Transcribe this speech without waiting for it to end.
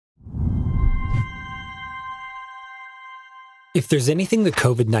If there's anything the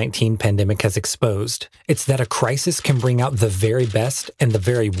COVID-19 pandemic has exposed, it's that a crisis can bring out the very best and the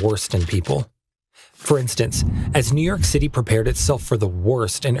very worst in people. For instance, as New York City prepared itself for the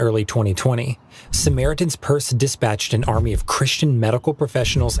worst in early 2020, Samaritan's Purse dispatched an army of Christian medical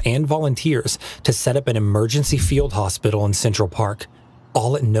professionals and volunteers to set up an emergency field hospital in Central Park,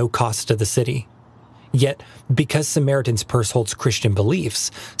 all at no cost to the city. Yet, because Samaritan's Purse holds Christian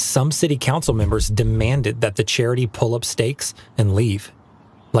beliefs, some city council members demanded that the charity pull up stakes and leave.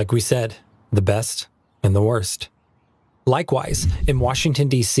 Like we said, the best and the worst. Likewise, in Washington,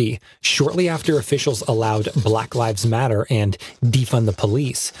 D.C., shortly after officials allowed Black Lives Matter and Defund the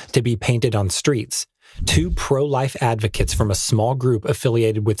Police to be painted on streets, two pro-life advocates from a small group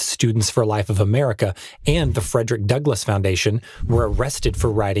affiliated with Students for Life of America and the Frederick Douglass Foundation were arrested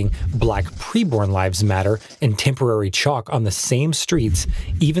for writing Black Preborn Lives Matter in temporary chalk on the same streets,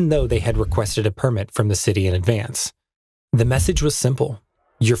 even though they had requested a permit from the city in advance. The message was simple.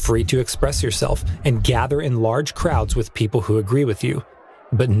 You're free to express yourself and gather in large crowds with people who agree with you,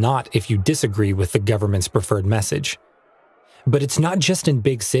 but not if you disagree with the government's preferred message. But it's not just in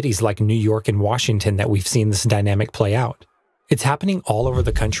big cities like New York and Washington that we've seen this dynamic play out. It's happening all over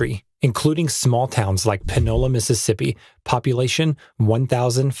the country, including small towns like Panola, Mississippi, population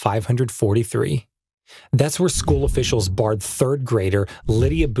 1,543. That's where school officials barred third grader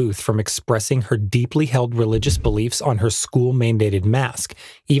Lydia Booth from expressing her deeply held religious beliefs on her school-mandated mask,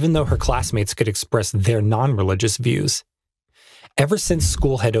 even though her classmates could express their non-religious views. Ever since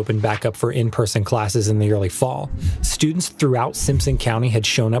school had opened back up for in-person classes in the early fall, students throughout Simpson County had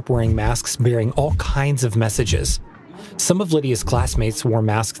shown up wearing masks bearing all kinds of messages. Some of Lydia's classmates wore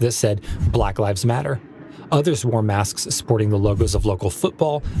masks that said Black Lives Matter. Others wore masks sporting the logos of local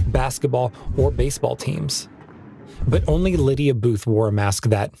football, basketball, or baseball teams. But only Lydia Booth wore a mask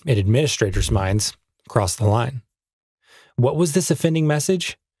that, in administrators' minds, crossed the line. What was this offending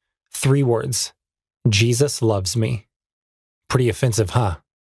message? 3 words. Jesus loves me. Pretty offensive, huh?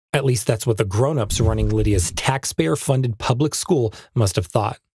 At least that's what the grown-ups running Lydia's taxpayer-funded public school must have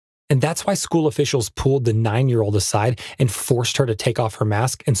thought. And that's why school officials pulled the 9-year-old aside and forced her to take off her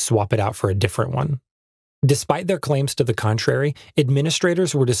mask and swap it out for a different one. Despite their claims to the contrary,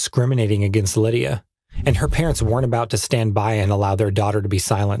 administrators were discriminating against Lydia, and her parents weren't about to stand by and allow their daughter to be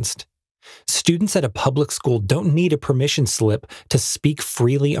silenced. Students at a public school don't need a permission slip to speak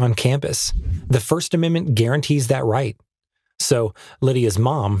freely on campus. The First Amendment guarantees that right. So, Lydia's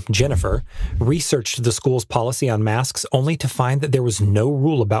mom, Jennifer, researched the school's policy on masks only to find that there was no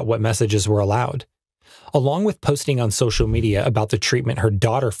rule about what messages were allowed. Along with posting on social media about the treatment her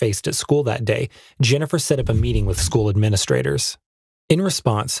daughter faced at school that day, Jennifer set up a meeting with school administrators. In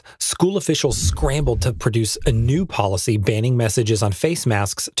response, school officials scrambled to produce a new policy banning messages on face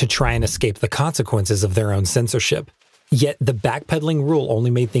masks to try and escape the consequences of their own censorship. Yet the backpedaling rule only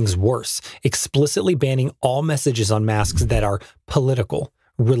made things worse, explicitly banning all messages on masks that are political,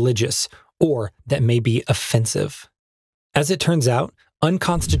 religious, or that may be offensive. As it turns out,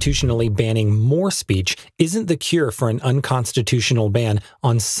 unconstitutionally banning more speech isn't the cure for an unconstitutional ban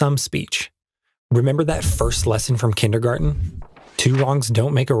on some speech. Remember that first lesson from kindergarten? 2 wrongs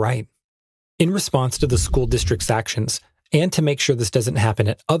don't make a right. In response to the school district's actions, and to make sure this doesn't happen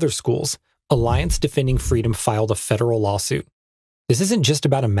at other schools, Alliance Defending Freedom filed a federal lawsuit. This isn't just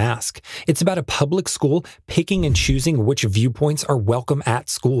about a mask. It's about a public school picking and choosing which viewpoints are welcome at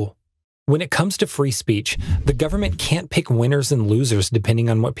school. When it comes to free speech, the government can't pick winners and losers depending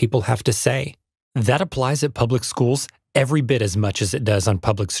on what people have to say. That applies at public schools every bit as much as it does on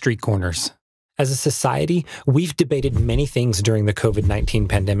public street corners. As a society, we've debated many things during the COVID-19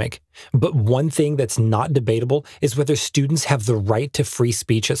 pandemic, but one thing that's not debatable is whether students have the right to free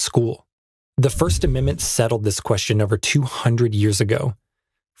speech at school. The First Amendment settled this question over 200 years ago.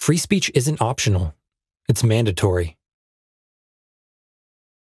 Free speech isn't optional. It's mandatory.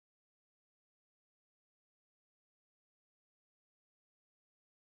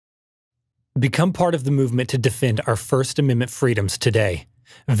 Become part of the movement to defend our First Amendment freedoms today.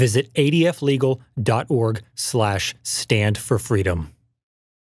 Visit adflegal.org/standforfreedom.